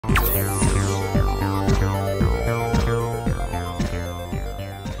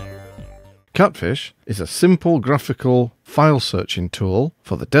Catfish is a simple graphical file searching tool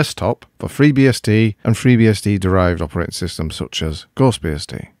for the desktop for FreeBSD and FreeBSD derived operating systems such as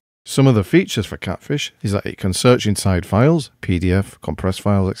GhostBSD. Some of the features for Catfish is that it can search inside files, PDF, compressed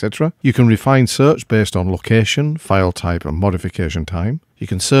files, etc. You can refine search based on location, file type and modification time. You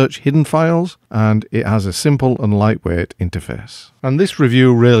can search hidden files, and it has a simple and lightweight interface. And this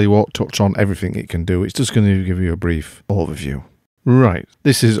review really won't touch on everything it can do, it's just going to give you a brief overview. Right,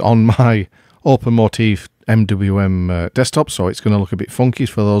 this is on my OpenMotif MWM desktop, so it's going to look a bit funky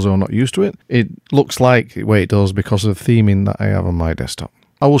for those who are not used to it. It looks like the way it does because of the theming that I have on my desktop.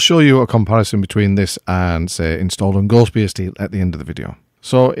 I will show you a comparison between this and, say, installed on GhostBSD at the end of the video.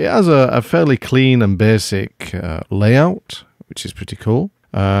 So it has a fairly clean and basic layout, which is pretty cool.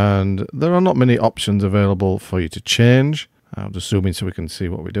 And there are not many options available for you to change. I'll just zoom in so we can see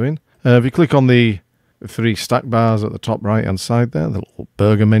what we're doing. If you click on the 3 stack bars at the top right hand side there, the little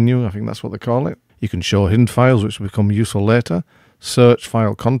burger menu, I think that's what they call it. You can show hidden files, which will become useful later. Search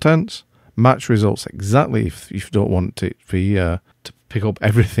file contents. Match results exactly if you don't want it to pick up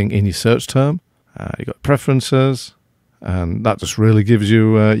everything in your search term. You've got preferences, and that just really gives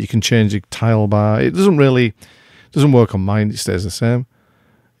you, you can change your tile bar. It doesn't work on mine, it stays the same.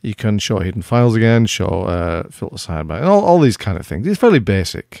 You can show hidden files again, show filter sidebar, and all these kind of things. It's fairly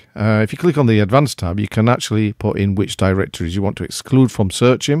basic. If you click on the advanced tab, you can actually put in which directories you want to exclude from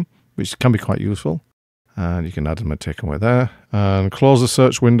searching, which can be quite useful. And you can add them and take them away there. And close the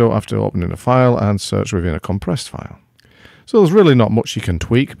search window after opening a file and search within a compressed file. So there's really not much you can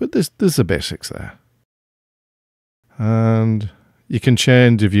tweak, but there's the basics there. And you can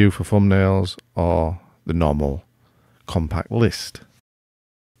change the view for thumbnails or the normal compact list.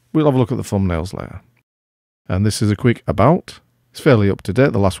 We'll have a look at the thumbnails later. And this is a quick about. It's fairly up to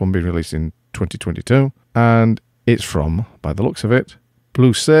date, the last one being released in 2022. And it's from, by the looks of it,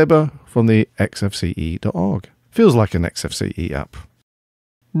 Blue Sabre from the xfce.org. Feels like an XFCE app.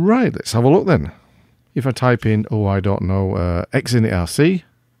 Right, let's have a look then. If I type in, I don't know, xinitrc,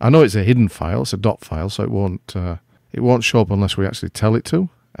 I know it's a hidden file, it's a dot file, so it won't show up unless we actually tell it to.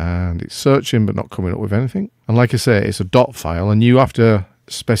 And it's searching but not coming up with anything. And like I say, it's a dot file, and you have to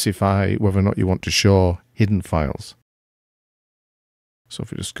specify whether or not you want to show hidden files. So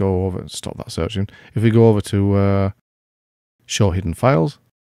if you just go over and stop that searching, if we go over to show hidden files,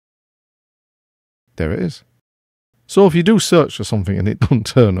 there it is. So if you do search for something and it doesn't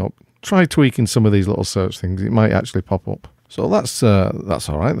turn up, try tweaking some of these little search things. It might actually pop up. So that's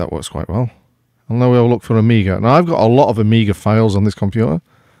all right. That works quite well. And now we'll look for Amiga. Now I've got a lot of Amiga files on this computer.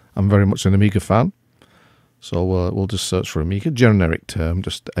 I'm very much an Amiga fan. So we'll just search for Amiga. Generic term,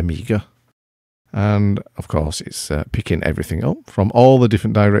 just Amiga. And of course it's picking everything up from all the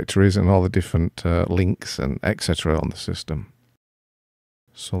different directories and all the different links and etc. on the system.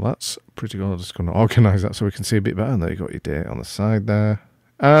 So that's pretty good. I'm just going to organize that so we can see a bit better. And there you got your date on the side there.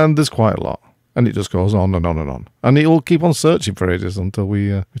 And there's quite a lot. And it just goes on and on and on. And it will keep on searching for ages until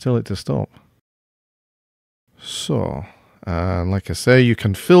we tell it to stop. So, like I say, you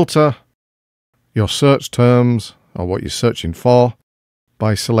can filter your search terms or what you're searching for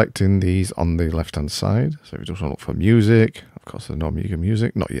by selecting these on the left-hand side. So if you just want to look for music, of course there's no Amiga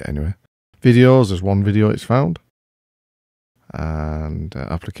music, not yet anyway. Videos, there's one video it's found. And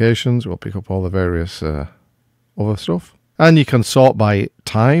applications will pick up all the various other stuff. And you can sort by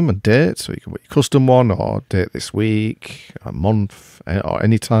time and date, so you can put your custom one or date this week, a month, or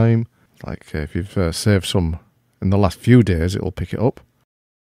any time. Like if you've saved some in the last few days, it will pick it up.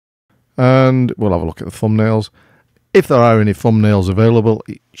 And we'll have a look at the thumbnails. If there are any thumbnails available,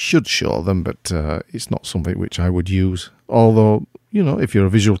 it should show them, but it's not something which I would use. Although, you know, if you're a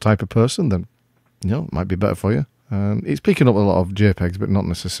visual type of person, then, you know, it might be better for you. And it's picking up a lot of JPEGs, but not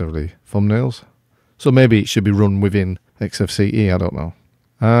necessarily thumbnails. So maybe it should be run within XFCE, I don't know.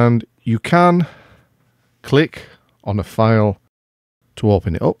 And you can click on a file to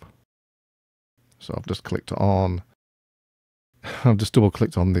open it up. So I've just clicked on, I've just double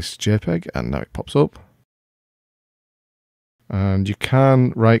clicked on this JPEG and now it pops up. And you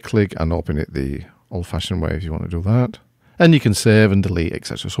can right click and open it the old fashioned way if you want to do that. And you can save and delete,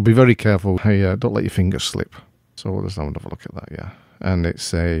 etc. So be very careful. Hey, don't let your fingers slip. So we'll just have a look at that, yeah. And it's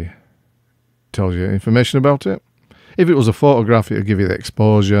tells you information about it. If it was a photograph, it would give you the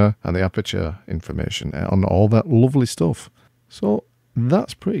exposure and the aperture information on all that lovely stuff. So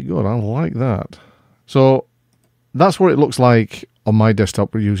that's pretty good. I like that. So that's what it looks like on my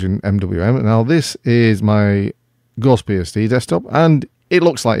desktop using MWM. Now this is my GhostBSD desktop, and it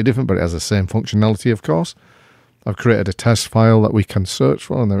looks slightly different, but it has the same functionality, of course. I've created a test file that we can search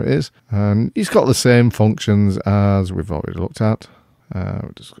for, and there it is. And it's got the same functions as we've already looked at.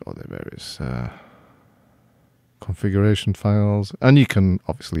 We'll just got the various configuration files, and you can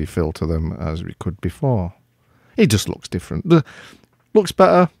obviously filter them as we could before. It just looks different. Looks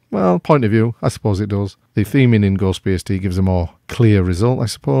better. Well, point of view, I suppose it does. The theming in GhostBSD gives a more clear result, I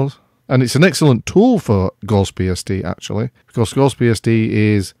suppose. And it's an excellent tool for GhostBSD, actually, because GhostBSD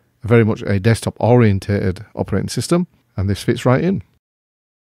is very much a desktop-orientated operating system, and this fits right in.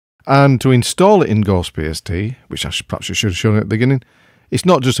 And to install it in GhostBSD, which perhaps I should have shown at the beginning, it's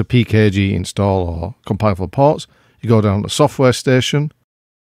not just a pkg install or compile for ports. You go down to Software Station,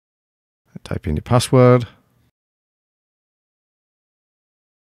 type in your password,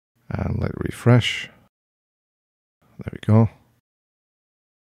 and let it refresh. There we go.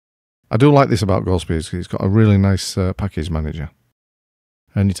 I do like this about GhostBSD. It's got a really nice package manager.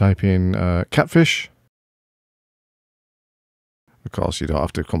 And you type in Catfish. Of course, you don't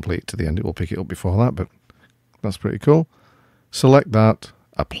have to complete it to the end. It will pick it up before that, but that's pretty cool. Select that,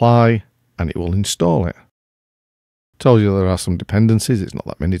 apply, and it will install it. Tells you there are some dependencies. It's not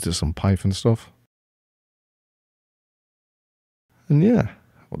that many, to some Python stuff. And yeah,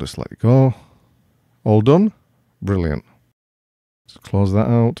 we'll just let it go. All done. Brilliant. Let's close that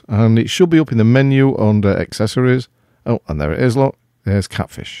out. And it should be up in the menu under Accessories. Oh, and there it is, look. There's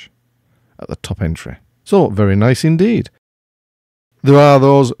Catfish at the top entry. So, very nice indeed. There are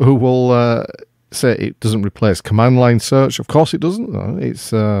those who will say it doesn't replace command line search. Of course it doesn't.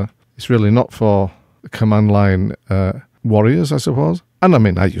 It's really not for command line warriors, I suppose. And I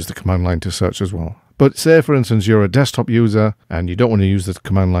mean, I use the command line to search as well. But say, for instance, you're a desktop user and you don't want to use the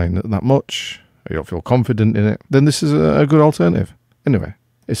command line that much, or you don't feel confident in it, then this is a good alternative. Anyway,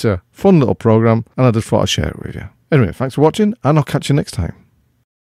 it's a fun little program, and I just thought I'd share it with you. Anyway, thanks for watching, and I'll catch you next time.